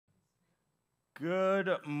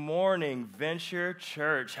Good morning, Venture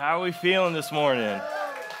Church. How are we feeling this morning?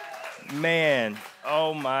 Man,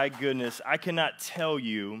 oh my goodness. I cannot tell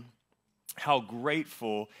you how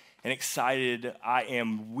grateful and excited I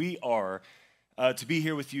am. We are to be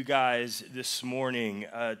here with you guys this morning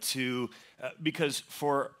because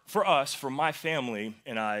for us, for my family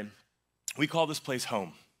and I, we call this place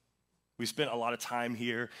home. We spent a lot of time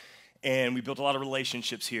here and we built a lot of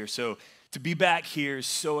relationships here. So to be back here is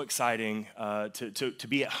so exciting, to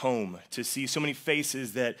be at home, to see so many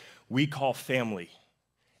faces that we call family.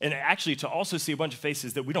 And actually to also see a bunch of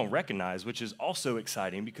faces that we don't recognize, which is also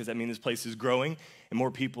exciting because that means this place is growing and more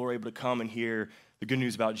people are able to come and hear the good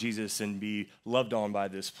news about Jesus and be loved on by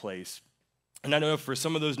this place. And I know for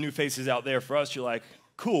some of those new faces out there, for us, you're like,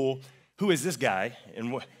 cool, who is this guy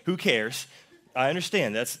and who cares? I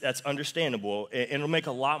understand, that's understandable, and it'll make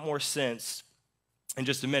a lot more sense in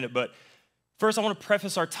just a minute, but first, I want to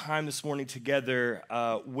preface our time this morning together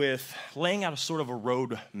with laying out a sort of a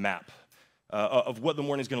road map of what the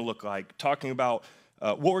morning is going to look like, talking about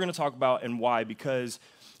what we're going to talk about and why, because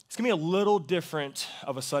it's going to be a little different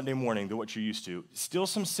of a Sunday morning than what you're used to. Still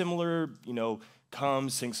some similar, come,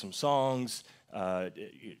 sing some songs,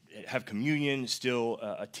 have communion, still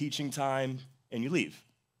a teaching time, and you leave.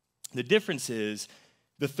 The difference is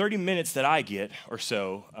the 30 minutes that I get or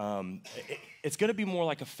so, it's going to be more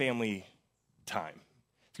like a family time.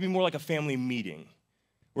 It's going to be more like a family meeting.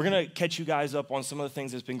 We're going to catch you guys up on some of the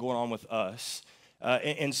things that's been going on with us.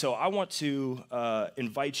 And so I want to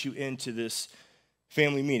invite you into this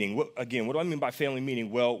family meeting. What do I mean by family meeting?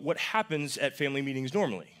 Well, what happens at family meetings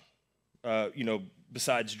normally?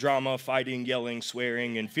 Besides drama, fighting, yelling,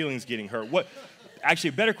 swearing, and feelings getting hurt. Actually,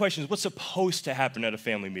 a better question is what's supposed to happen at a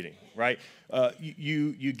family meeting, right?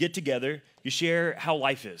 You get together, you share how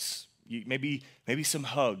life is. Maybe some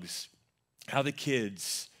hugs, how the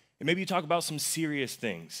kids, and maybe you talk about some serious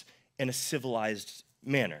things in a civilized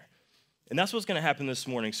manner. And that's what's going to happen this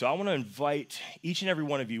morning. So I want to invite each and every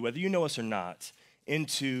one of you, whether you know us or not,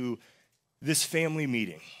 into this family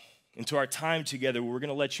meeting, into our time together where we're going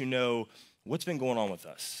to let you know what's been going on with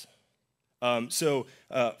us.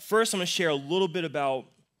 First, I'm going to share a little bit about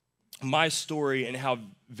my story and how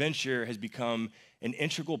Venture has become an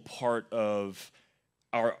integral part of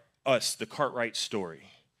the Cartwright story,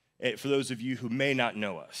 for those of you who may not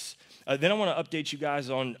know us. Then I want to update you guys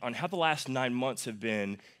on how the last 9 months have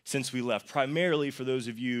been since we left, primarily for those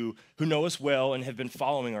of you who know us well and have been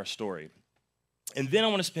following our story. And then I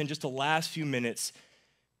want to spend just the last few minutes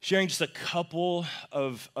sharing just a couple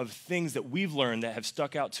of things that we've learned that have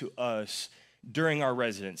stuck out to us during our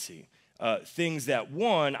residency. Things that,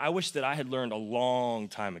 one, I wish that I had learned a long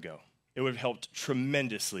time ago. It would have helped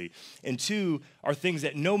tremendously. And two, are things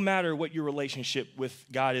that no matter what your relationship with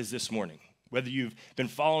God is this morning, whether you've been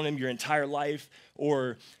following him your entire life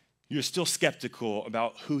or you're still skeptical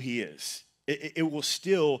about who he is, it will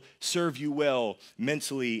still serve you well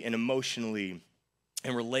mentally and emotionally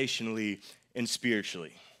and relationally and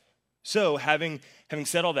spiritually. So having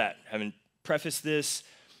said all that, having prefaced this,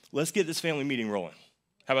 let's get this family meeting rolling.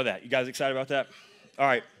 How about that? You guys excited about that? All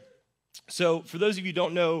right. So for those of you who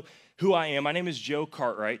don't know who I am, my name is Joe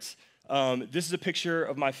Cartwright. This is a picture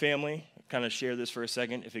of my family. Kind of share this for a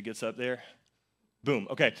second if it gets up there. Boom.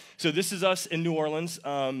 Okay. So this is us in New Orleans.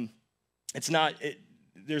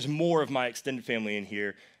 There's more of my extended family in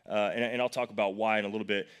here, and I'll talk about why in a little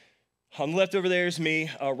bit. On the left over there is me.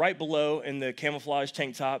 Right below in the camouflage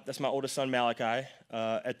tank top, that's my oldest son, Malachi.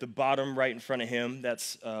 At the bottom right in front of him,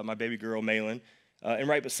 that's my baby girl, Malin. And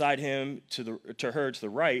right beside him, to the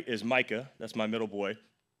right, is Micah. That's my middle boy.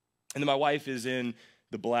 And then my wife is in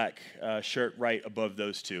the black shirt right above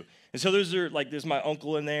those two. And so there's my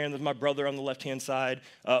uncle in there, and there's my brother on the left-hand side.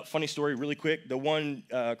 Funny story, really quick. The one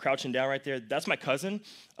crouching down right there, that's my cousin,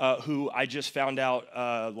 who I just found out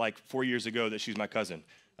 4 years ago that she's my cousin.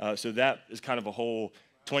 So that is kind of a whole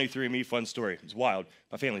 23andMe fun story. It's wild.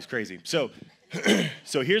 My family's crazy. So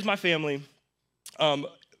here's my family.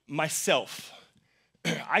 Myself,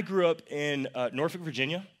 I grew up in Norfolk,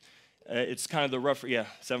 Virginia. It's kind of the rougher,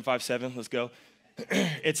 757, let's go.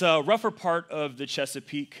 It's a rougher part of the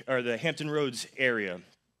Chesapeake, or the Hampton Roads area.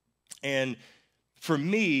 And for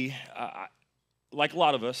me, like a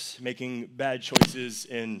lot of us, making bad choices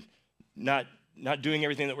and not doing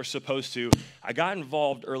everything that we're supposed to, I got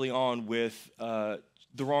involved early on with the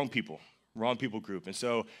wrong people group. And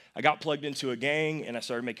so I got plugged into a gang, and I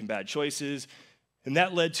started making bad choices. And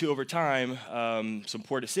that led to, over time, some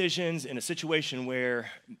poor decisions in a situation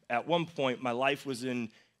where, at one point, my life was in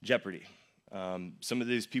jeopardy. Some of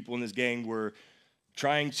these people in this gang were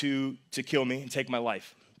trying to kill me and take my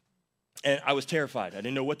life. And I was terrified. I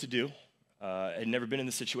didn't know what to do. I'd never been in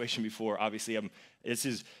this situation before. Obviously, this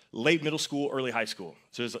is late middle school, early high school,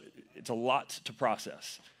 so it's a lot to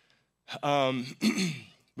process.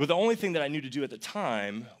 But the only thing that I knew to do at the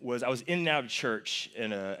time was I was in and out of church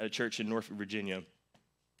in a church in Norfolk, Virginia.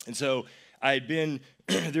 And so I had been,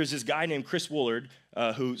 there's this guy named Chris Woolard,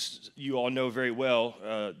 who you all know very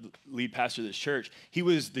well, lead pastor of this church. He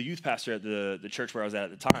was the youth pastor at the church where I was at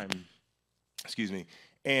the time. Excuse me.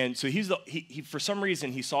 And so he for some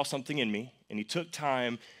reason, he saw something in me, and he took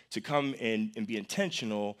time to come and be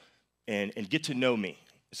intentional and get to know me.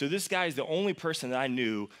 So this guy is the only person that I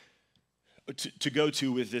knew to go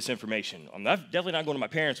to with this information. I'm definitely not going to my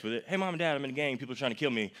parents with it. Hey, mom and dad, I'm in a gang. People are trying to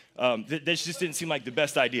kill me. That just didn't seem like the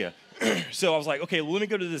best idea. So I was like, okay, well, let me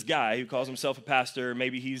go to this guy who calls himself a pastor.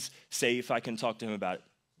 Maybe he's safe. I can talk to him about it.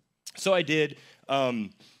 So I did.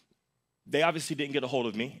 They obviously didn't get a hold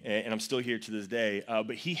of me, and I'm still here to this day.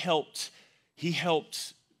 But he helped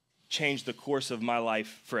change the course of my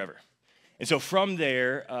life forever. And so from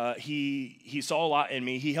there, he saw a lot in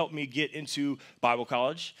me. He helped me get into Bible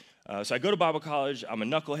college. So I go to Bible college. I'm a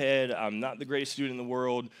knucklehead. I'm not the greatest student in the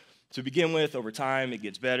world. To begin with, over time, it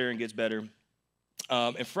gets better and gets better.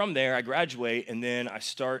 And from there, I graduate, and then I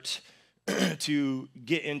start to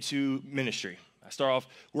get into ministry. I start off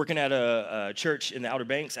working at a church in the Outer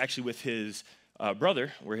Banks, actually with his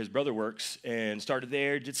brother, where his brother works, and started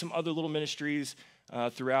there, did some other little ministries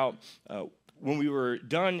throughout. When we were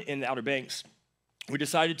done in the Outer Banks, we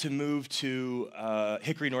decided to move to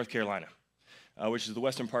Hickory, North Carolina, which is the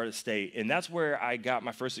western part of the state. And that's where I got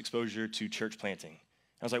my first exposure to church planting.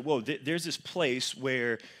 I was like, whoa, there's this place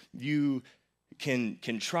where you can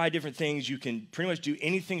try different things. You can pretty much do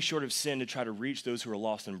anything short of sin to try to reach those who are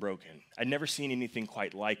lost and broken. I'd never seen anything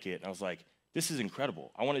quite like it. And I was like, this is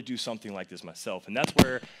incredible. I want to do something like this myself. And that's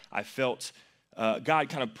where I felt God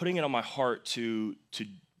kind of putting it on my heart to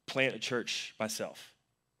plant a church myself.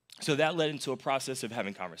 So that led into a process of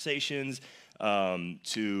having conversations,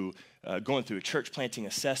 to going through a church planting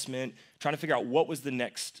assessment, trying to figure out what was the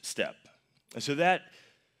next step. And so that,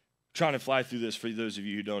 trying to fly through this for those of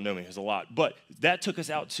you who don't know me, is a lot. But that took us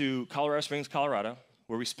out to Colorado Springs, Colorado,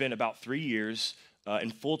 where we spent about 3 years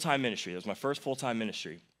in full-time ministry. That was my first full-time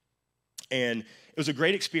ministry. And it was a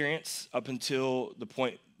great experience up until the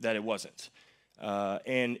point that it wasn't.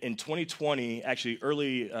 And in 2020, actually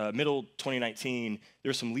middle 2019, there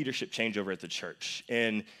was some leadership changeover at the church.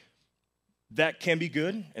 And that can be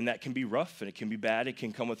good, and that can be rough, and it can be bad. It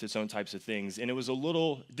can come with its own types of things. And it was a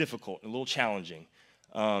little difficult, a little challenging.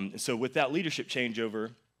 And so with that leadership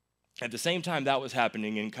changeover, at the same time that was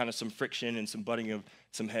happening, and kind of some friction and some butting of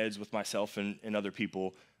some heads with myself and other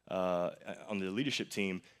people on the leadership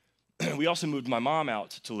team, we also moved my mom out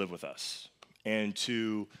to live with us. And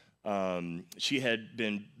she had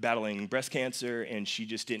been battling breast cancer, and she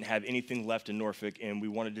just didn't have anything left in Norfolk, and we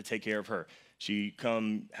wanted to take care of her. She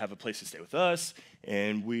come have a place to stay with us,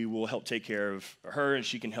 and we will help take care of her, and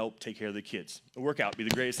she can help take care of the kids. It'll work out, be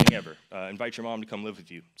the greatest thing ever. Invite your mom to come live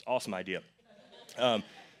with you. It's an awesome idea.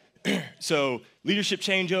 So leadership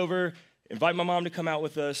changeover, invite my mom to come out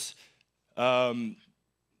with us.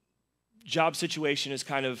 Job situation is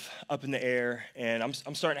kind of up in the air, and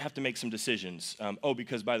I'm starting to have to make some decisions.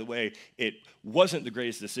 Because, by the way, it wasn't the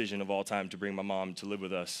greatest decision of all time to bring my mom to live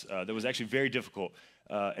with us. That was actually very difficult.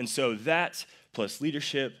 And so that, plus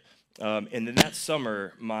leadership, and then that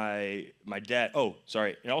summer, my dad,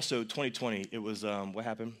 and also 2020, it was, what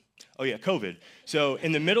happened? Oh, yeah, COVID. So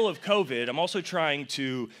in the middle of COVID, I'm also trying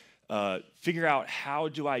to figure out how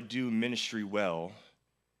do I do ministry well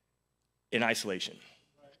in isolation.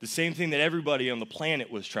 The same thing that everybody on the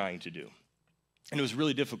planet was trying to do. And it was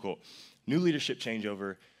really difficult. New leadership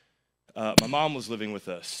changeover. My mom was living with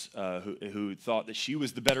us, who thought that she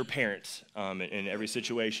was the better parent in every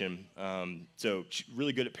situation. So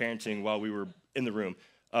really good at parenting while we were in the room.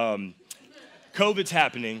 COVID's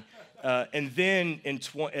happening. And then in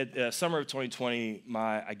summer of 2020,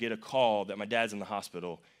 I get a call that my dad's in the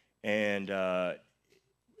hospital. And at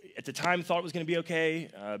the time, thought it was going to be okay,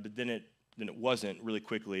 but then it wasn't really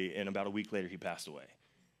quickly, and about a week later, he passed away.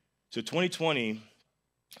 So 2020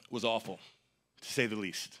 was awful, to say the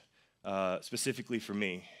least, specifically for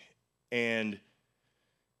me. And it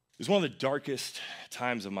was one of the darkest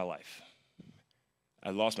times of my life. I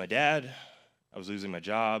lost my dad. I was losing my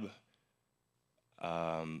job.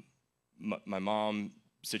 My mom's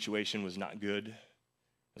situation was not good.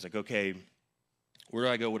 I was like, okay, where do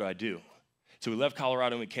I go? What do I do? So we left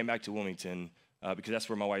Colorado, and we came back to Wilmington, because that's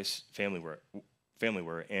where my wife's family were,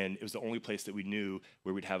 and it was the only place that we knew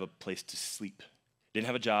where we'd have a place to sleep. Didn't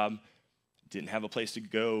have a job, didn't have a place to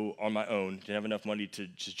go on my own, didn't have enough money to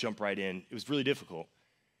just jump right in. It was really difficult.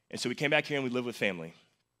 And so we came back here and we lived with family.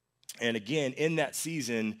 And again, in that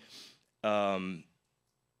season, I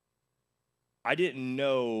didn't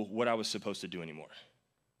know what I was supposed to do anymore.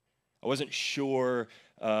 I wasn't sure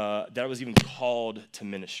that I was even called to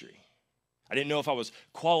ministry. I didn't know if I was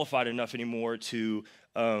qualified enough anymore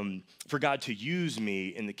for God to use me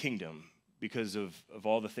in the kingdom because of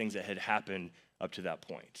all the things that had happened up to that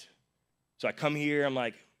point. So I come here, I'm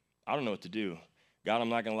like, I don't know what to do. God, I'm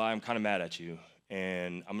not gonna lie, I'm kind of mad at you,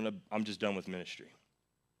 and I'm just done with ministry.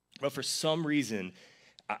 But for some reason,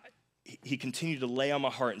 he continued to lay on my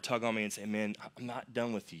heart and tug on me and say, man, I'm not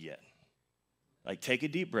done with you yet. Like, take a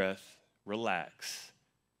deep breath, relax.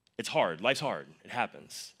 It's hard, life's hard, it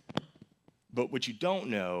happens. But what you don't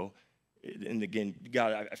know, and again,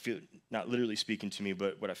 God, I feel, not literally speaking to me,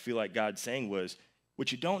 but what I feel like God saying was,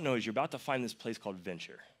 what you don't know is you're about to find this place called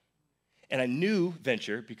Venture. And I knew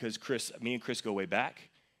Venture because me and Chris go way back,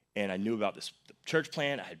 and I knew about this church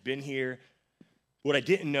plan. I had been here. What I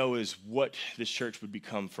didn't know is what this church would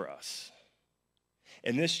become for us.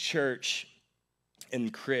 And this church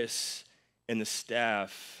and Chris and the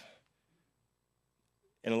staff,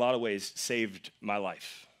 in a lot of ways, saved my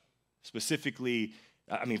life. Specifically,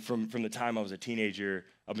 I mean, from the time I was a teenager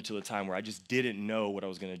up until the time where I just didn't know what I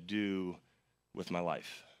was going to do with my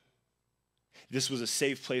life. This was a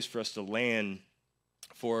safe place for us to land,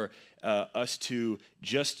 for us to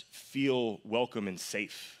just feel welcome and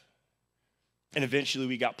safe. And eventually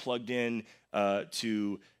we got plugged in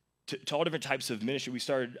to all different types of ministry.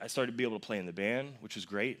 I started to be able to play in the band, which was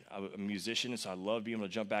great. I'm a musician, and so I love being able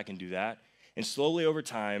to jump back and do that. And slowly over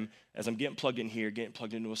time, as I'm getting plugged in here, getting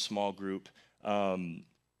plugged into a small group, I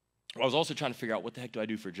was also trying to figure out what the heck do I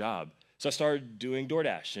do for a job. So I started doing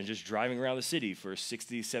DoorDash and just driving around the city for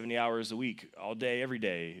 60, 70 hours a week, all day, every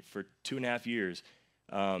day, for 2.5 years.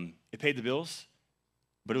 It paid the bills,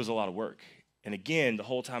 but it was a lot of work. And again, the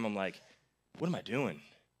whole time I'm like, what am I doing?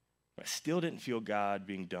 But I still didn't feel God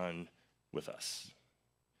being done with us.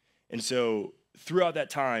 And so throughout that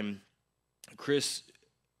time, Chris,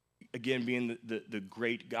 again, being the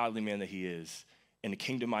great godly man that he is and the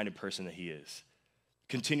kingdom-minded person that he is,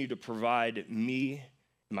 continued to provide me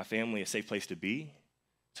and my family a safe place to be,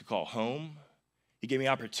 to call home. He gave me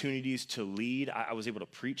opportunities to lead. I was able to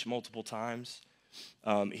preach multiple times.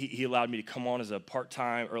 He allowed me to come on as a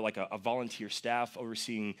part-time or like a volunteer staff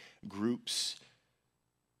overseeing groups.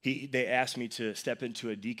 They asked me to step into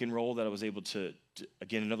a deacon role that I was able to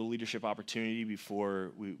again, another leadership opportunity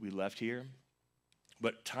before we left here.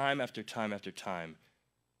 But time after time after time,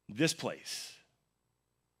 this place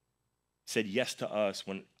said yes to us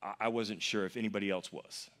when I wasn't sure if anybody else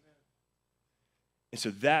was. And so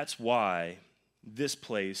that's why this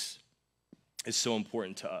place is so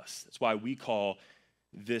important to us. That's why we call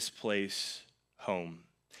this place home.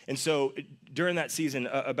 And so during that season,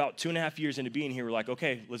 about 2.5 years into being here, we're like,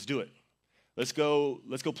 okay, let's do it. Let's go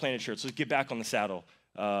plant a church. Let's get back on the saddle.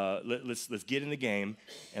 Let's get in the game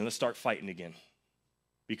and let's start fighting again.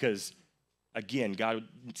 Because again, God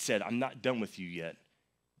said, I'm not done with you yet.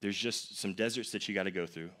 There's just some deserts that you got to go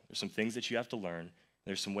through. There's some things that you have to learn.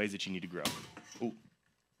 There's some ways that you need to grow. Oh,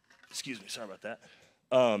 excuse me, sorry about that.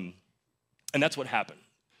 And that's what happened.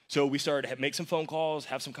 So we started to make some phone calls,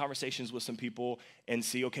 have some conversations with some people, and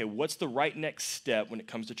see, okay, what's the right next step when it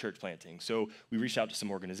comes to church planting? So we reached out to some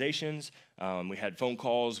organizations. We had phone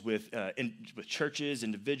calls with churches,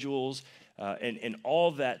 individuals, and all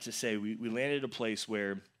that to say we landed at a place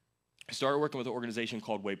where I started working with an organization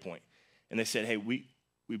called Waypoint. And they said, hey, we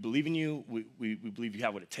believe in you. We believe you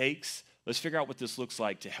have what it takes. Let's figure out what this looks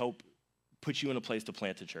like to help put you in a place to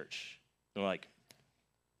plant a church. And we're like,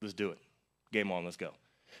 let's do it. Game on, let's go.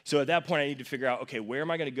 So at that point, I need to figure out, okay, where am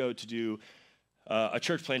I going to go to do a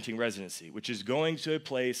church planting residency, which is going to a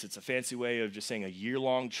place, it's a fancy way of just saying a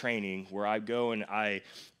year-long training where I go and I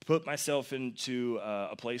put myself into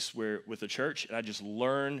a place with a church, and I just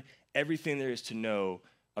learn everything there is to know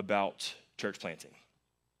about church planting.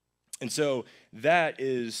 And so that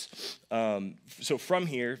is, so from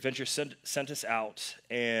here, Venture sent us out,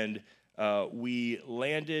 and we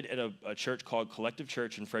landed at a church called Collective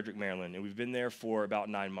Church in Frederick, Maryland, and we've been there for about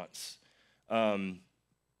 9 months. And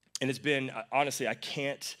it's been, honestly,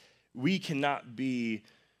 we cannot be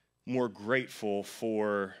more grateful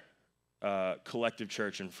for Collective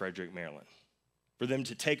Church in Frederick, Maryland. For them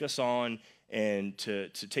to take us on and to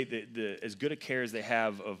take the as good a care as they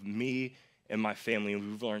have of me and my family,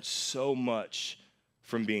 and we've learned so much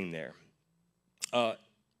from being there.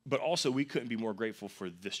 But also, we couldn't be more grateful for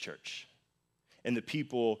this church and the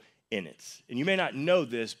people in it. And you may not know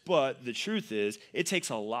this, but the truth is, it takes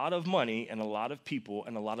a lot of money and a lot of people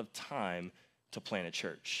and a lot of time to plant a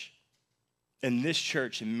church. And this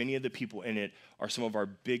church and many of the people in it are some of our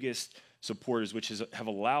biggest supporters, which have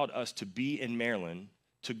allowed us to be in Maryland,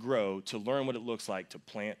 to grow, to learn what it looks like to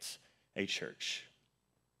plant a church.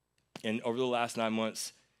 And over the last 9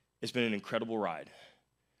 months, it's been an incredible ride.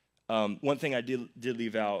 One thing I did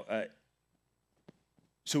leave out,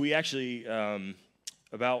 so we actually,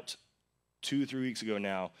 about 2-3 weeks ago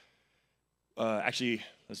now, actually,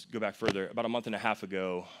 let's go back further. About a month and a half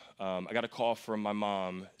ago, I got a call from my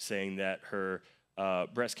mom saying that her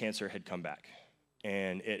breast cancer had come back,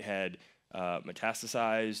 and it had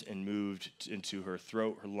metastasized and moved into her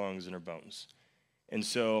throat, her lungs, and her bones. And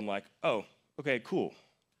so I'm like, oh, okay, cool.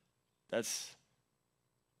 That's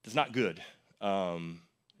not good.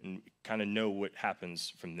 And kind of know what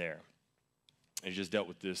happens from there. I just dealt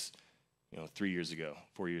with this, 3 years ago,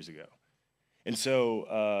 4 years ago. And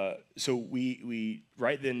so we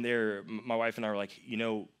right then there, my wife and I were like,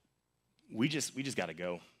 we just got to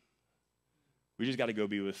go. We just got to go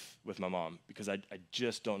be with my mom because I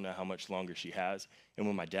just don't know how much longer she has. And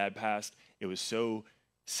when my dad passed, it was so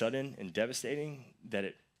sudden and devastating that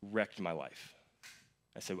it wrecked my life.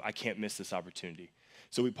 I said, I can't miss this opportunity.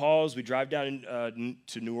 So we paused. We drive down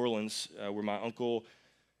to New Orleans where my uncle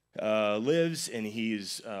lives, and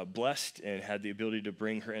he's blessed and had the ability to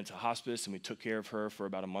bring her into hospice, and we took care of her for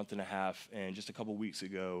about a month and a half, and just a couple weeks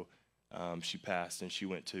ago, she passed, and she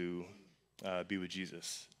went to be with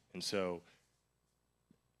Jesus. And so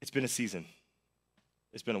it's been a season.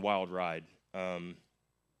 It's been a wild ride.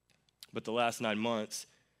 But the last 9 months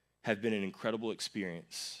have been an incredible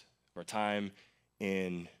experience. Our time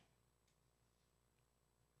in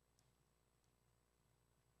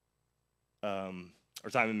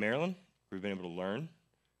Maryland, we've been able to learn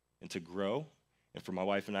and to grow, and for my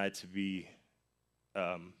wife and I to be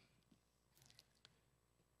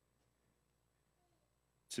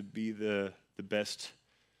the best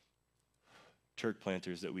church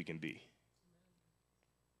planters that we can be.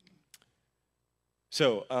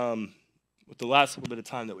 So, with the last little bit of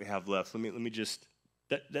time that we have left, let me just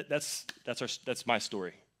that's my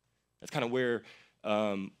story. That's kind of where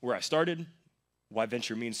I started, why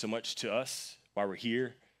Venture means so much to us, why we're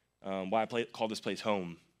here, why I call this place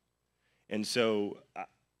home. And so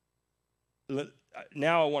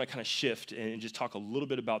now I want to kind of shift and just talk a little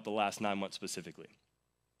bit about the last 9 months specifically.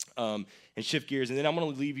 And shift gears, and then I'm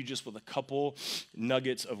going to leave you just with a couple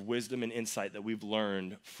nuggets of wisdom and insight that we've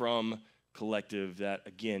learned from Collective that,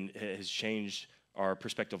 again, has changed our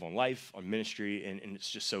perspective on life, on ministry, and it's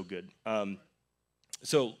just so good.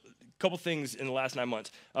 So a couple things in the last 9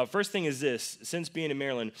 months. First thing is this. Since being in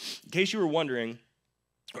Maryland, in case you were wondering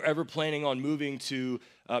or ever planning on moving to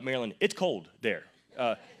Maryland, it's cold there.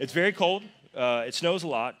 It's very cold. It snows a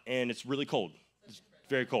lot, and it's really cold. It's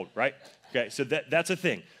very cold, right? Okay, so that's a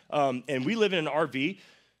thing. And we live in an RV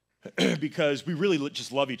because we really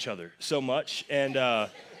just love each other so much. And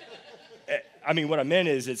I mean, what I meant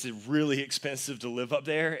is it's really expensive to live up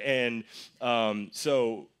there. And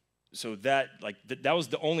so that was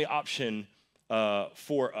the only option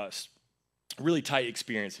for us. Really tight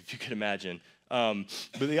experience, if you could imagine. But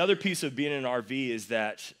the other piece of being in an RV is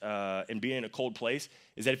that, and being in a cold place,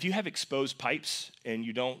 is that if you have exposed pipes and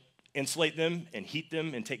you don't insulate them and heat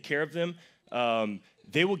them and take care of them,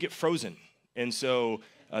 they will get frozen. And so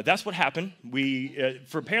that's what happened.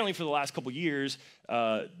 Apparently for the last couple years,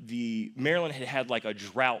 the Maryland had like a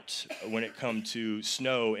drought when it come to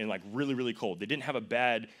snow and like really, really cold. They didn't have a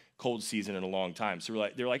bad cold season in a long time. So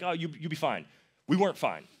they're like, oh, you'll be fine. We weren't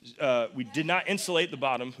fine. We did not insulate the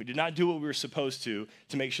bottom. We did not do what we were supposed to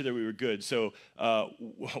make sure that we were good. So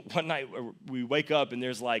one night we wake up and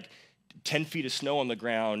there's like 10 feet of snow on the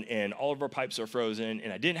ground and all of our pipes are frozen,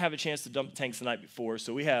 and I didn't have a chance to dump the tanks the night before,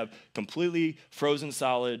 so we have completely frozen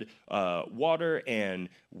solid water and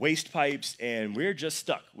waste pipes, and we're just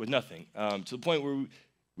stuck with nothing to the point where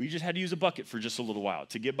we just had to use a bucket for just a little while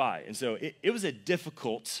to get by. And so it was a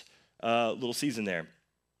difficult little season there.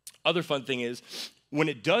 Other fun thing is when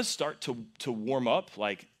it does start to warm up,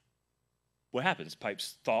 like what happens?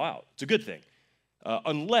 Pipes thaw out. It's a good thing.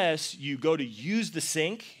 Unless you go to use the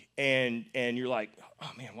sink and you're like,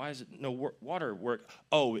 oh man, why is it no water work?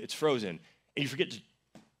 Oh, it's frozen. And you forget to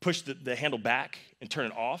push the handle back and turn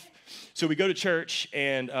it off. So we go to church,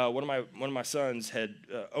 and one of my sons had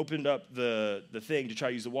opened up the thing to try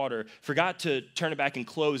to use the water, forgot to turn it back and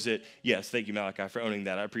close it. Yes, thank you, Malachi, for owning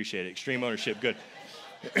that. I appreciate it. Extreme ownership, good.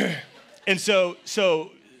 And so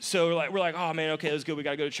we're like, oh man, okay, let's go. We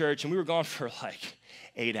got to go to church. And we were gone for like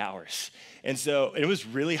 8 hours. And so it was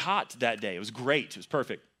really hot that day. It was great. It was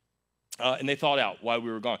perfect. And they thawed out while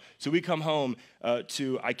we were gone. So we come home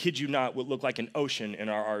to, I kid you not, what looked like an ocean in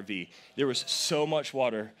our RV. There was so much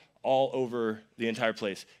water all over the entire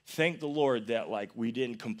place. Thank the Lord that like we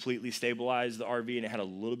didn't completely stabilize the RV and it had a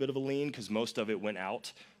little bit of a lean because most of it went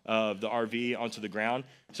out of the RV onto the ground.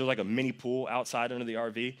 So like a mini pool outside under the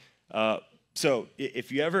RV. So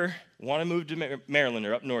if you ever want to move to Maryland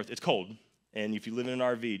or up north, it's cold. And if you live in an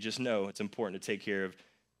RV, just know it's important to take care of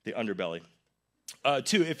the underbelly.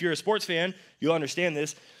 Two, if you're a sports fan, you'll understand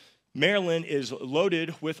this. Maryland is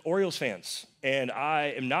loaded with Orioles fans, and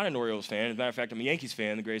I am not an Orioles fan. As a matter of fact, I'm a Yankees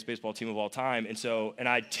fan, the greatest baseball team of all time, and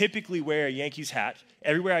I typically wear a Yankees hat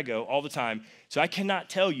everywhere I go, all the time, so I cannot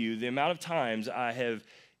tell you the amount of times I have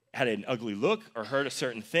had an ugly look or heard a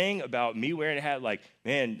certain thing about me wearing a hat, like,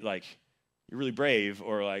 man, like, you're really brave,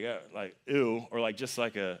 or like ew, or like just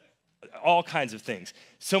like all kinds of things.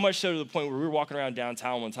 So much so to the point where we were walking around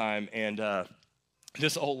downtown one time, and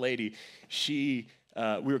this old lady, we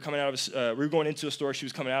were going into a store. She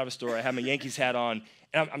was coming out of a store. I had my Yankees hat on,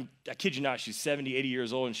 and I kid you not, she's 70, 80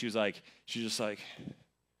 years old, and she was just like,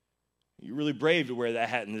 you're really brave to wear that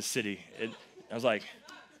hat in this city. And I was like,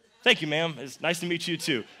 thank you, ma'am. It's nice to meet you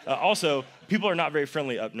too. Also, people are not very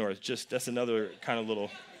friendly up north. Just that's another kind of little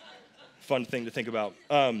fun thing to think about.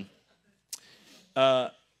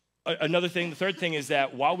 Another thing, the third thing is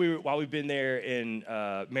that while we've been there in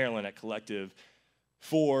Maryland at Collective,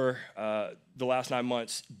 for the last 9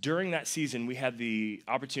 months, during that season, we had the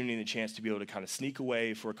opportunity and the chance to be able to kind of sneak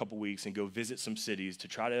away for a couple weeks and go visit some cities to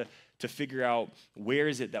try to figure out where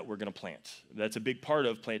is it that we're going to plant. That's a big part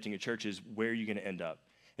of planting a church is where are you going to end up.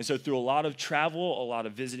 And so through a lot of travel, a lot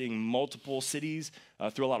of visiting multiple cities,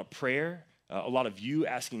 through a lot of prayer, a lot of you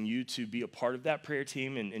asking you to be a part of that prayer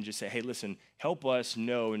team and just say, hey, listen, help us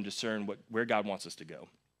know and discern where God wants us to go.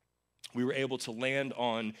 We were able to land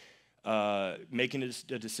on making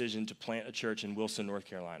a decision to plant a church in Wilson, North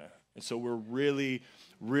Carolina. And so we're really,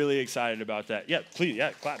 really excited about that. Yeah, please,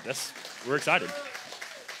 yeah, clap. We're excited.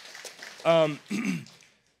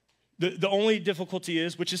 The only difficulty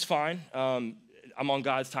is, which is fine, I'm on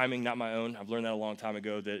God's timing, not my own. I've learned that a long time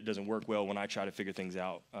ago that it doesn't work well when I try to figure things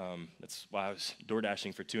out. That's why I was door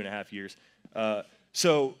dashing for 2.5 years.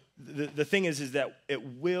 So the thing is that it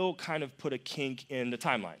will kind of put a kink in the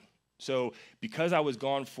timeline. So because I was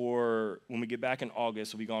gone when we get back in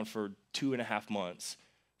August, we'll be gone for 2.5 months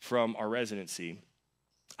from our residency,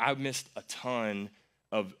 I missed a ton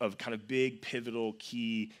of kind of big, pivotal,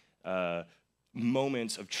 key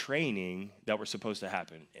moments of training that were supposed to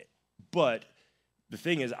happen. But the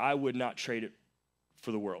thing is, I would not trade it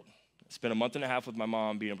for the world. I spent a 1.5 months with my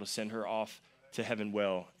mom, being able to send her off to heaven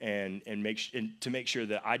well and to make sure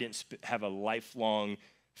that I didn't have a lifelong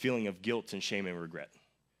feeling of guilt and shame and regret.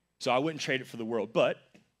 So I wouldn't trade it for the world, but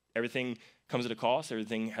everything comes at a cost.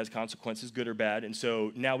 Everything has consequences, good or bad. And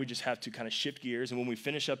so now we just have to kind of shift gears. And when we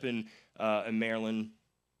finish up in Maryland,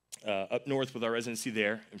 up north with our residency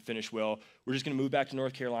there and finish well, we're just going to move back to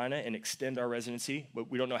North Carolina and extend our residency.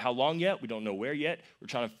 But we don't know how long yet. We don't know where yet. We're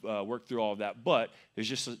trying to work through all of that. But there's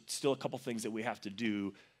just still a couple things that we have to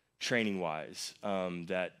do training-wise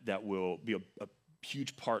that will be a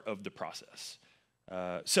huge part of the process.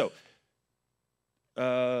 Let's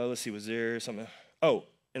see, was there something? Oh,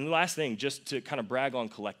 and the last thing, just to kind of brag on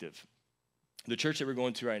Collective. The church that we're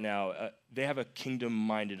going to right now, they have a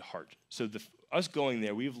kingdom-minded heart. So us going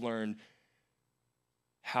there, we've learned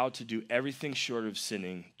how to do everything short of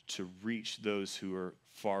sinning to reach those who are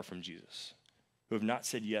far from Jesus, who have not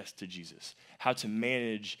said yes to Jesus, how to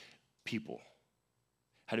manage people,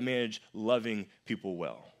 how to manage loving people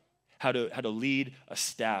well, how to lead a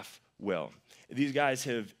staff well. These guys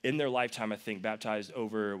have, in their lifetime, I think, baptized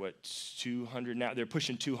over, 200 now? They're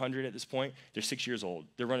pushing 200 at this point. They're 6 years old.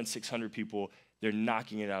 They're running 600 people. They're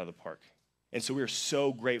knocking it out of the park. And so we're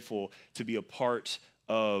so grateful to be a part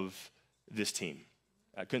of this team.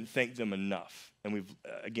 I couldn't thank them enough. And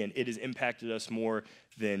again, it has impacted us more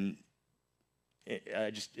than,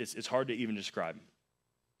 it's hard to even describe.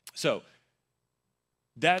 So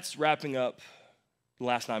that's wrapping up the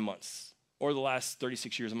last 9 months. Or the last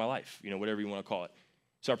 36 years of my life, whatever you want to call it.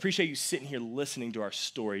 So I appreciate you sitting here listening to our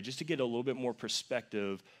story just to get a little bit more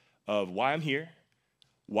perspective of why I'm here,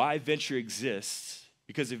 why Venture exists,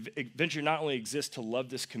 because Venture not only exists to love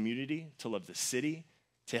this community, to love the city,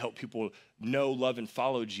 to help people know, love, and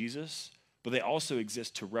follow Jesus, but they also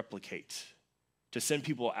exist to replicate, to send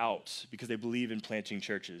people out because they believe in planting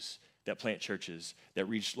churches, that plant churches, that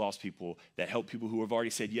reach lost people, that help people who have already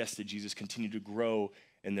said yes to Jesus continue to grow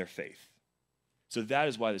in their faith. So that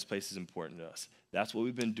is why this place is important to us. That's what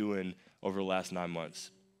we've been doing over the last 9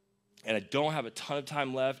 months. And I don't have a ton of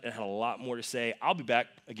time left and had a lot more to say. I'll be back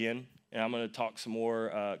again, and I'm going to talk some more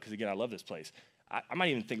because, again, I love this place. I might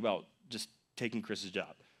even think about just taking Chris's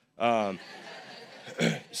job.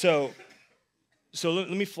 So let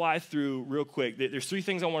me fly through real quick. There's three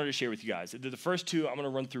things I wanted to share with you guys. The first two I'm going to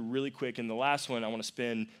run through really quick, and the last one I want to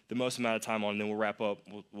spend the most amount of time on, and then we'll wrap up,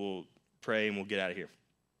 we'll pray, and we'll get out of here.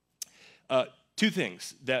 Two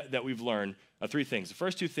things that we've learned, three things. The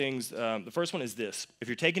first two things, the first one is this. If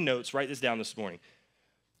you're taking notes, write this down this morning.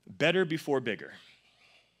 Better before bigger.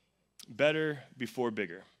 Better before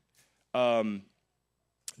bigger.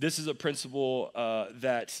 This is a principle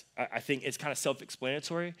that I think is kind of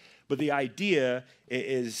self-explanatory, but the idea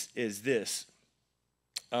is this.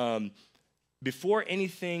 Before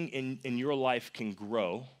anything in your life can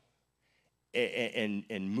grow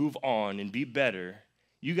and move on and be better,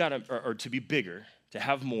 you gotta, or to be bigger, to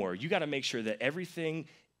have more, you gotta make sure that everything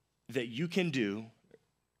that you can do,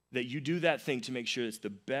 that you do that thing to make sure it's the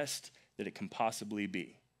best that it can possibly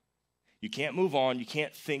be. You can't move on. You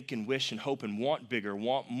can't think and wish and hope and want bigger,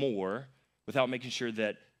 want more, without making sure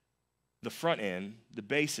that the front end, the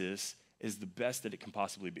basis, is the best that it can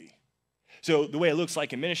possibly be. So the way it looks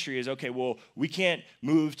like in ministry is, okay, well, we can't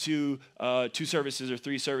move to 2 services or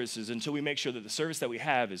 3 services until we make sure that the service that we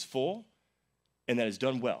have is full and that it's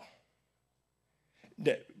done well.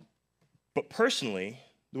 But personally,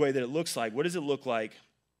 the way that it looks like, what does it look like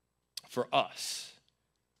for us?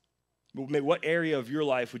 What area of your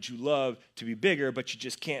life would you love to be bigger, but you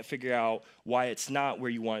just can't figure out why it's not where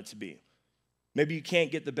you want it to be? Maybe you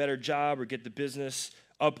can't get the better job or get the business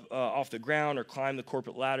up off the ground or climb the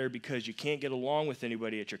corporate ladder because you can't get along with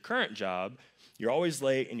anybody at your current job. You're always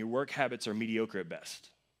late and your work habits are mediocre at best.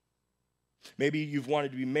 Maybe you've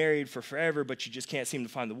wanted to be married for forever, but you just can't seem to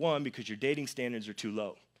find the one because your dating standards are too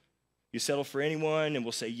low. You settle for anyone and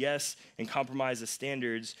will say yes and compromise the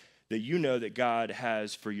standards that you know that God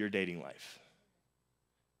has for your dating life.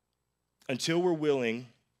 Until we're willing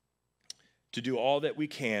to do all that we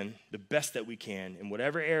can, the best that we can, in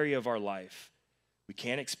whatever area of our life, we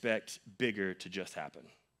can't expect bigger to just happen.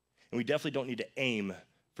 And we definitely don't need to aim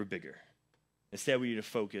for bigger. Instead, we need to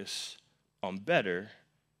focus on better,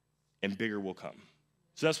 and bigger will come.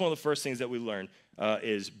 So that's one of the first things that we learn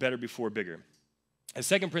is better before bigger. The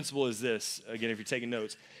second principle is this, again, if you're taking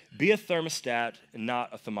notes, be a thermostat and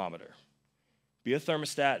not a thermometer. Be a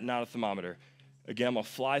thermostat, not a thermometer. Again, I'm going to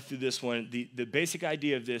fly through this one. The basic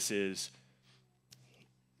idea of this is,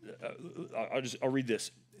 I'll read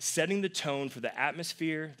this. Setting the tone for the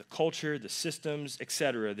atmosphere, the culture, the systems,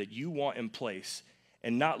 etc., that you want in place,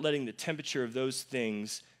 and not letting the temperature of those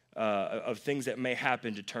things, of things that may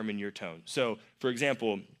happen, determine your tone. So, for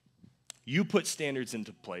example, you put standards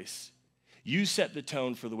into place. You set the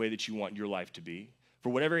tone for the way that you want your life to be, for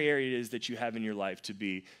whatever area it is that you have in your life to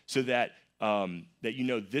be, so that that you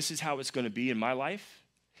know this is how it's going to be in my life,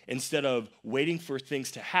 instead of waiting for things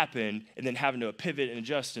to happen and then having to pivot and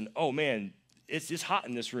adjust and, oh man, it's hot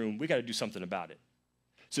in this room. We got to do something about it.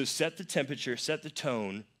 So set the temperature, set the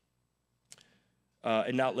tone,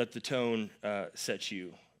 and not let the tone set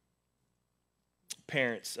you.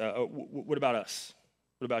 Parents, what about us?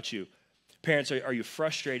 What about you? Parents, are you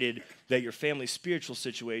frustrated that your family's spiritual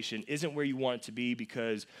situation isn't where you want it to be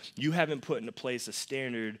because you haven't put into place a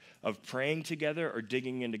standard of praying together or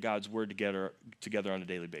digging into God's word together on a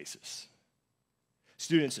daily basis?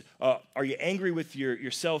 Students, are you angry with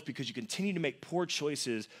yourself because you continue to make poor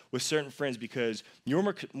choices with certain friends because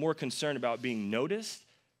you're more concerned about being noticed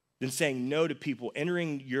than saying no to people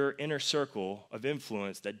entering your inner circle of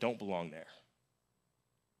influence that don't belong there?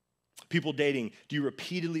 People dating, do you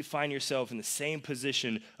repeatedly find yourself in the same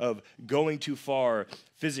position of going too far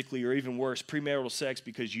physically or even worse, premarital sex,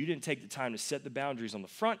 because you didn't take the time to set the boundaries on the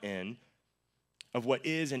front end of what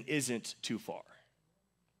is and isn't too far?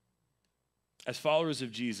 As followers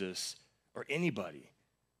of Jesus, or anybody,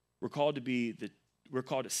 we're called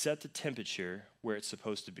to set the temperature where it's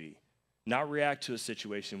supposed to be, not react to a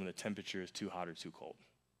situation when the temperature is too hot or too cold.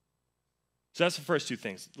 So that's the first two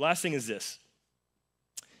things. The last thing is this.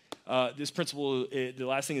 This principle, the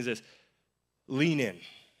last thing is this: lean in.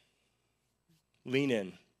 Lean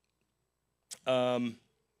in. Man,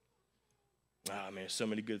 there's so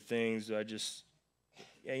many good things.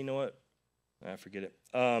 You know what? Forget it.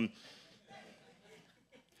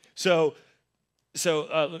 So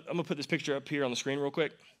I'm going to put this picture up here on the screen real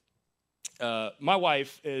quick. My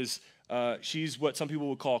wife is, she's what some people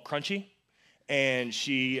would call crunchy. And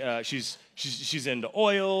she's into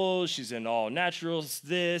oils, she's into all naturals,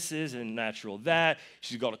 this isn't natural that.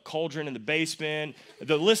 She's got a cauldron in the basement.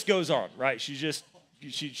 The list goes on, right? She's a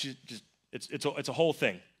whole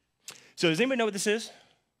thing. So does anybody know what this is?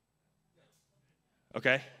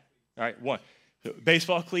 Okay. All right, one.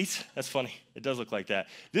 Baseball cleats? That's funny. It does look like that.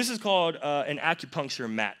 This is called an acupuncture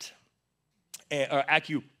mat. or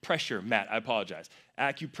acupressure mat. I apologize.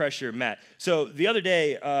 Acupressure mat. So the other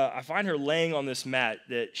day, I find her laying on this mat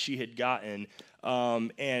that she had gotten,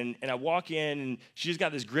 and I walk in, and she just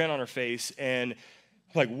got this grin on her face, and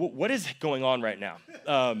I'm like, what is going on right now?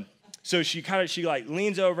 So she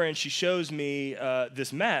leans over and she shows me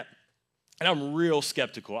this mat, and I'm real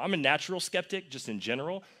skeptical. I'm a natural skeptic just in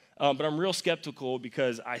general, but I'm real skeptical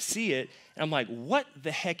because I see it, and I'm like, what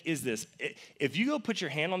the heck is this? If you go put your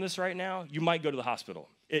hand on this right now, you might go to the hospital.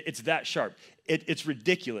 It's that sharp. It's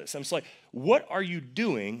ridiculous. I'm just like, what are you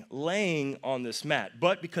doing laying on this mat?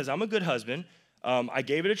 But because I'm a good husband, I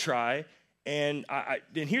gave it a try, and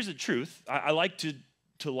here's the truth. I like to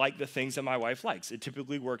like the things that my wife likes. It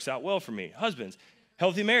typically works out well for me. Husbands,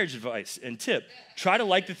 healthy marriage advice and tip, try to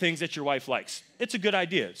like the things that your wife likes. It's a good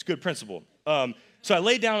idea. It's a good principle. So I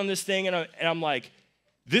laid down on this thing, and I'm like,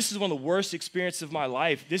 this is one of the worst experiences of my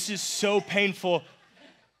life. This is so painful.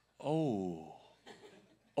 Oh,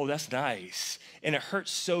 that's nice. And it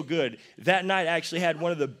hurts so good. That night I actually had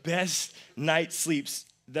one of the best night sleeps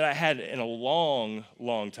that I had in a long,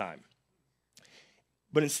 long time.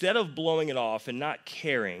 But instead of blowing it off and not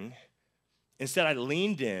caring, instead I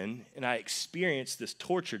leaned in and I experienced this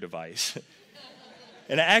torture device.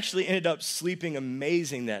 And I actually ended up sleeping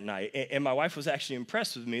amazing that night. And my wife was actually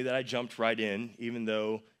impressed with me that I jumped right in, even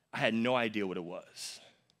though I had no idea what it was.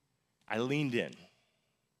 I leaned in.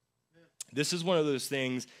 This is one of those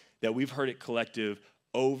things that we've heard at Collective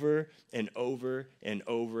over and over and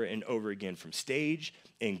over and over again, from stage,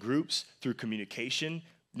 in groups, through communication.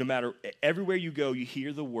 No matter, everywhere you go, you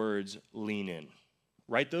hear the words, lean in.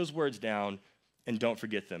 Write those words down and don't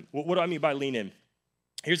forget them. What do I mean by lean in?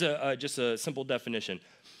 Here's just a simple definition.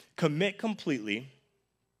 Commit completely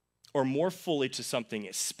or more fully to something,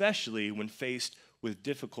 especially when faced with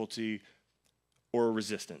difficulty or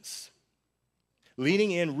resistance.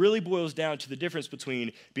 Leaning in really boils down to the difference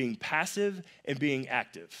between being passive and being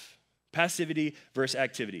active. Passivity versus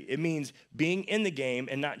activity. It means being in the game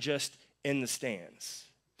and not just in the stands.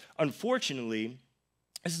 Unfortunately,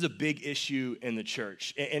 this is a big issue in the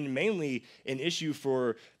church, and mainly an issue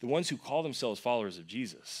for the ones who call themselves followers of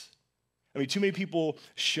Jesus. I mean, too many people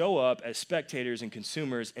show up as spectators and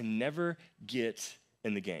consumers and never get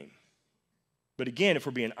in the game. But again, if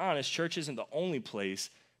we're being honest, church isn't the only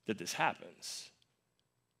place that this happens.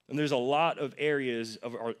 And there's a lot of areas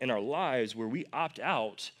in our lives where we opt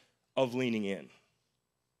out of leaning in.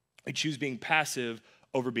 We choose being passive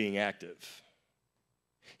over being active.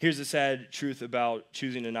 Here's the sad truth about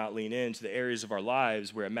choosing to not lean into the areas of our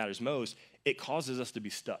lives where it matters most. It causes us to be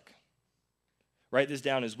stuck. Write this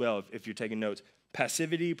down as well if you're taking notes.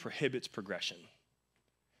 Passivity prohibits progression.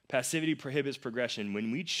 Passivity prohibits progression.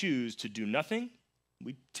 When we choose to do nothing,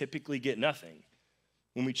 we typically get nothing.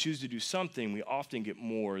 When we choose to do something, we often get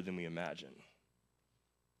more than we imagine.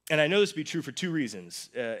 And I know this to be true for two reasons.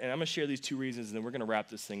 And I'm going to share these two reasons, and then we're going to wrap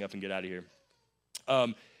this thing up and get out of here.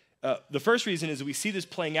 The first reason is we see this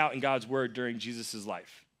playing out in God's word during Jesus'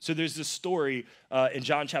 life. So there's this story in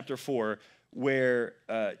John chapter 4 where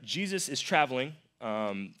Jesus is traveling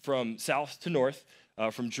from south to north,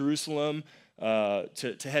 from Jerusalem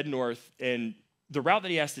to head north. And the route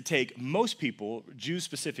that he has to take, most people, Jews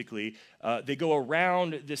specifically, they go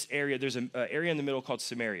around this area. There's an area in the middle called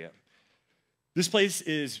Samaria. This place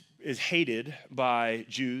is hated by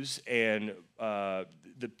Jews, and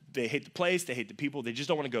they hate the place, they hate the people, they just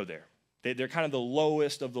don't want to go there. They're kind of the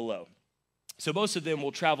lowest of the low. So most of them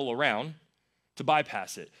will travel around to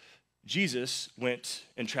bypass it. Jesus went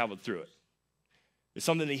and traveled through it. It's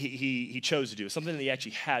something that he chose to do. It's something that he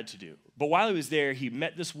actually had to do. But while he was there, he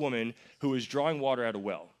met this woman who was drawing water at a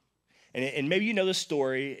well. And maybe you know the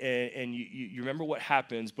story, and you remember what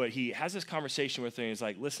happens, but he has this conversation with her, and he's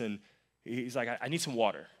like, listen, he's like, I need some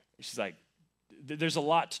water. She's like, there's a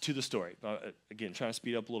lot to the story. Again, trying to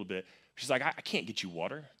speed up a little bit. She's like, I can't get you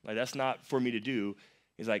water. Like, that's not for me to do.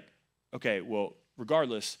 He's like, okay, well,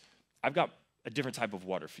 regardless, I've got a different type of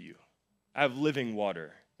water for you. I have living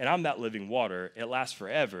water, and I'm that living water. It lasts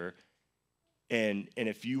forever, and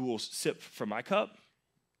if you will sip from my cup,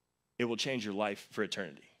 it will change your life for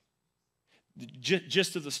eternity.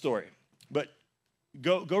 Gist of the story. But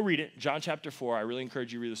go read it, John chapter 4. I really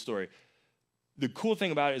encourage you to read the story. The cool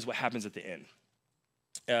thing about it is what happens at the end.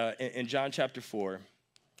 In John chapter 4,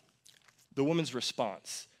 the woman's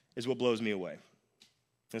response is what blows me away.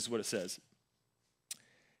 This is what it says.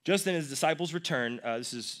 Just then his disciples returned.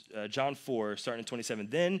 This is John 4, starting in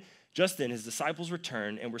 27. Just then his disciples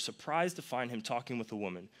returned and were surprised to find him talking with a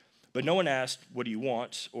woman. But no one asked, what do you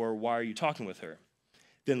want, or why are you talking with her?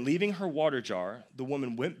 Then leaving her water jar, the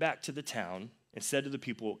woman went back to the town and said to the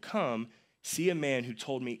people, come, See a man who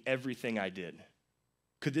told me everything I did.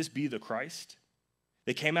 Could this be the Christ?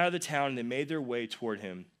 They came out of the town and they made their way toward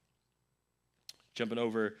him. Jumping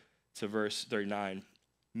over to verse 39.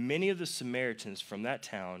 Many of the Samaritans from that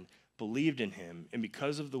town believed in him, and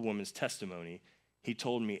because of the woman's testimony, he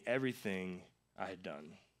told me everything I had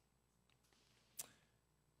done.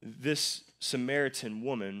 This Samaritan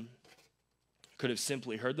woman could have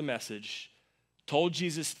simply heard the message, told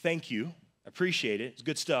Jesus, thank you, appreciate it, it's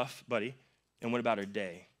good stuff, buddy, and went about her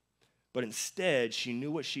day. But instead, she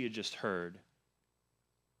knew what she had just heard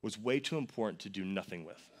was way too important to do nothing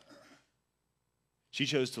with. She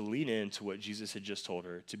chose to lean into what Jesus had just told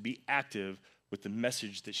her, to be active with the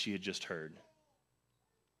message that she had just heard,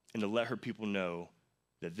 and to let her people know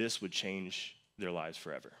that this would change their lives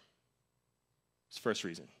forever. It's the first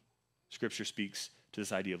reason. Scripture speaks to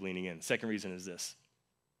this idea of leaning in. The second reason is this.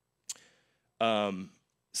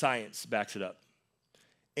 Science backs it up.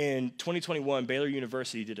 In 2021, Baylor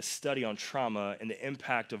University did a study on trauma and the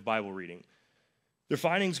impact of Bible reading. Their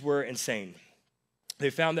findings were insane. They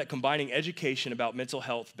found that combining education about mental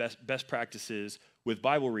health best practices with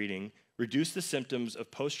Bible reading reduced the symptoms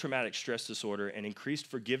of post-traumatic stress disorder and increased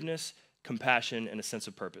forgiveness, compassion, and a sense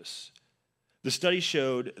of purpose. The study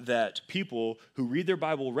showed that people who read their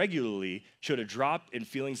Bible regularly showed a drop in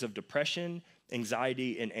feelings of depression,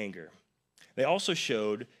 anxiety, and anger. They also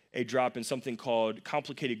showed a drop in something called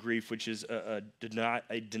complicated grief, which is a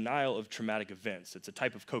denial of traumatic events. It's a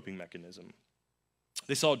type of coping mechanism.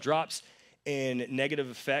 They saw drops in negative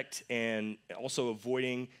effect and also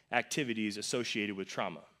avoiding activities associated with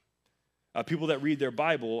trauma. People that read their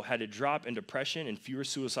Bible had a drop in depression and fewer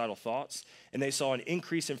suicidal thoughts, and they saw an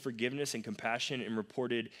increase in forgiveness and compassion and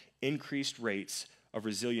reported increased rates of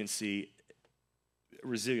resiliency,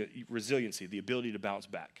 the ability to bounce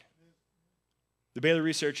back. The Baylor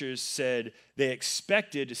researchers said they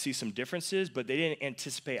expected to see some differences, but they didn't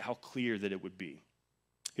anticipate how clear that it would be.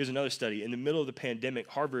 Here's another study. In the middle of the pandemic,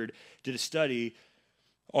 Harvard did a study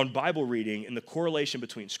on Bible reading, and the correlation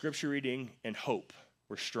between scripture reading and hope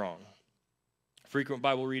were strong. Frequent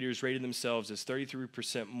Bible readers rated themselves as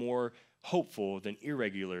 33% more hopeful than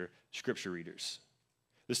irregular scripture readers.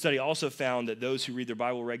 The study also found that those who read their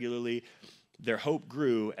Bible regularly, their hope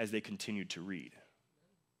grew as they continued to read.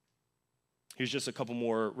 Here's just a couple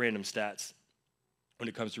more random stats when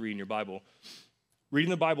it comes to reading your Bible. Reading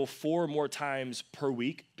the Bible 4 more times per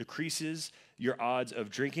week decreases your odds of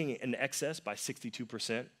drinking in excess by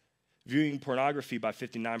 62%, viewing pornography by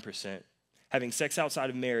 59%, having sex outside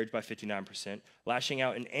of marriage by 59%, lashing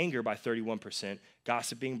out in anger by 31%,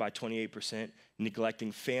 gossiping by 28%,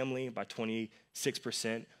 neglecting family by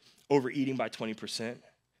 26%, overeating by 20%,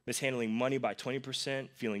 mishandling money by 20%,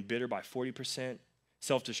 feeling bitter by 40%,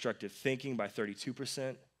 self-destructive thinking by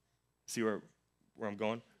 32%. See where I'm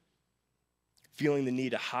going? Feeling the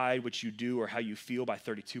need to hide what you do or how you feel by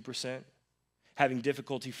 32%, having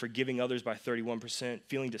difficulty forgiving others by 31%,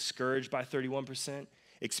 feeling discouraged by 31%,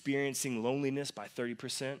 experiencing loneliness by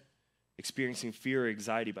 30%, experiencing fear or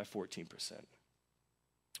anxiety by 14%.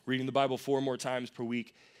 Reading the Bible 4 more times per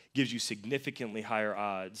week gives you significantly higher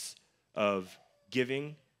odds of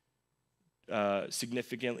giving, to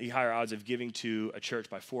a church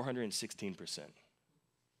by 416%,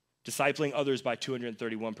 discipling others by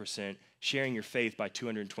 231%, sharing your faith by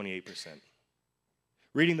 228%.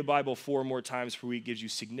 Reading the Bible 4 more times per week gives you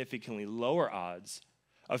significantly lower odds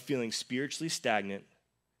of feeling spiritually stagnant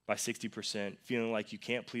by 60%, feeling like you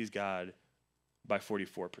can't please God by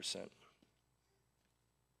 44%.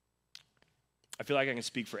 I feel like I can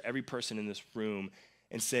speak for every person in this room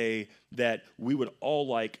and say that we would all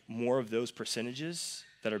like more of those percentages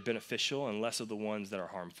that are beneficial and less of the ones that are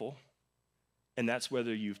harmful. And that's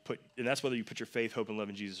whether you put your faith, hope, and love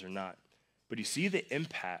in Jesus or not. But you see the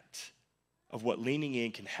impact of what leaning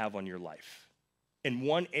in can have on your life. In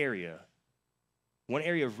one area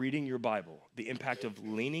of reading your Bible, the impact of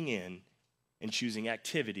leaning in and choosing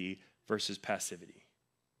activity versus passivity.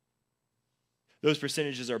 Those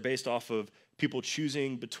percentages are based off of people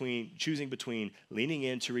choosing between leaning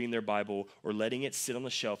into reading their Bible or letting it sit on the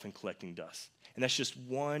shelf and collecting dust. And that's just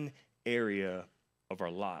one area of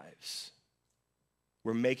our lives.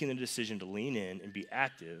 We're making the decision to lean in and be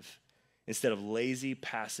active instead of lazy,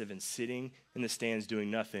 passive, and sitting in the stands doing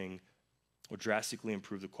nothing will drastically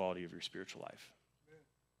improve the quality of your spiritual life.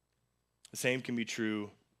 The same can be true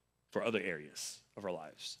for other areas of our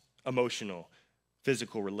lives: emotional,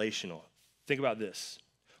 physical, relational. Think about this.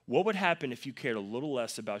 What would happen if you cared a little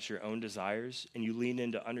less about your own desires and you leaned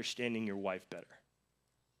into understanding your wife better?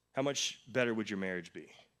 How much better would your marriage be?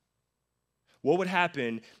 What would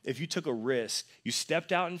happen if you took a risk, you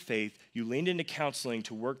stepped out in faith, you leaned into counseling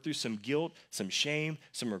to work through some guilt, some shame,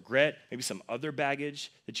 some regret, maybe some other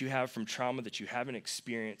baggage that you have from trauma that you haven't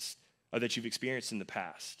experienced or that you've experienced in the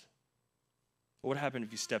past? What would happen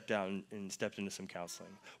if you stepped out and stepped into some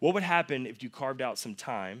counseling? What would happen if you carved out some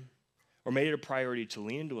time or made it a priority to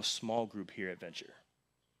lean into a small group here at Venture?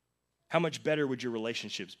 How much better would your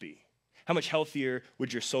relationships be? How much healthier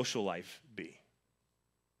would your social life be?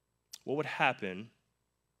 What would happen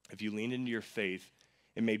if you leaned into your faith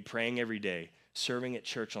and made praying every day, serving at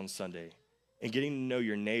church on Sunday, and getting to know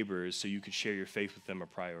your neighbors so you could share your faith with them a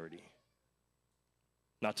priority?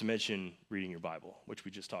 Not to mention reading your Bible, which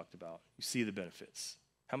we just talked about. You see the benefits.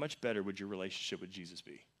 How much better would your relationship with Jesus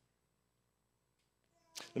be?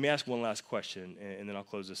 Let me ask one last question, and then I'll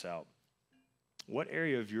close this out. What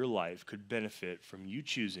area of your life could benefit from you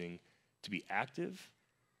choosing to be active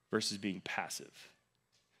versus being passive?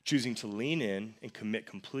 Choosing to lean in and commit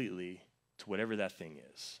completely to whatever that thing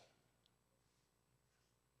is.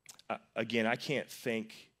 Again, I can't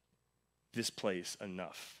thank this place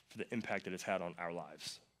enough for the impact that it's had on our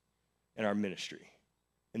lives and our ministry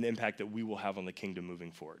and the impact that we will have on the kingdom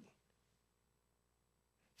moving forward.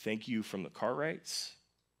 Thank you from the Cartwrights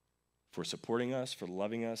for supporting us, for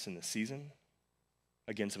loving us in this season.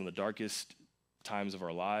 Again, some of the darkest times of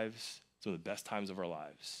our lives, some of the best times of our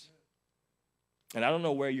lives. And I don't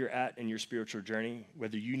know where you're at in your spiritual journey,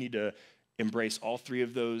 whether you need to embrace all three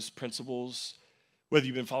of those principles, whether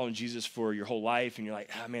you've been following Jesus for your whole life and you're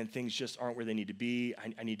like, man, things just aren't where they need to be.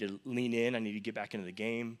 I need to lean in. I need to get back into the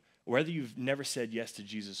game. Or whether you've never said yes to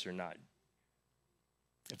Jesus or not.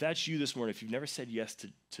 If that's you this morning, if you've never said yes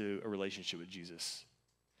to a relationship with Jesus,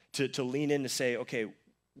 to lean in to say, okay,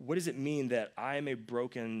 what does it mean that I am a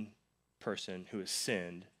broken person who has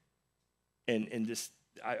sinned and this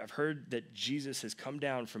I've heard that Jesus has come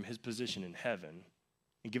down from his position in heaven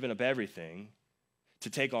and given up everything to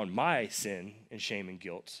take on my sin and shame and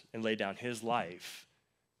guilt and lay down his life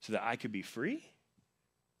so that I could be free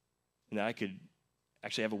and that I could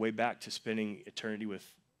actually have a way back to spending eternity with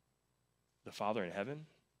the Father in heaven.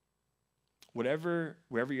 Wherever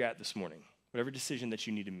you're at this morning, whatever decision that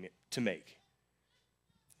you need to make,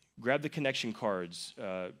 grab the connection cards,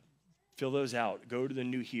 fill those out, go to the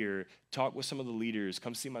New Here, talk with some of the leaders,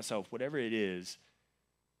 come see myself, whatever it is,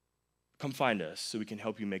 come find us so we can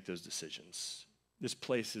help you make those decisions. This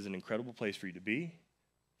place is an incredible place for you to be,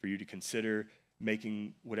 for you to consider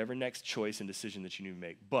making whatever next choice and decision that you need to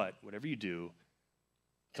make. But whatever you do,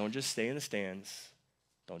 don't just stay in the stands.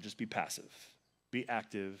 Don't just be passive. Be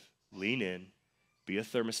active, lean in, be a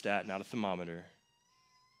thermostat, not a thermometer,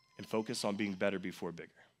 and focus on being better before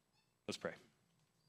bigger. Let's pray.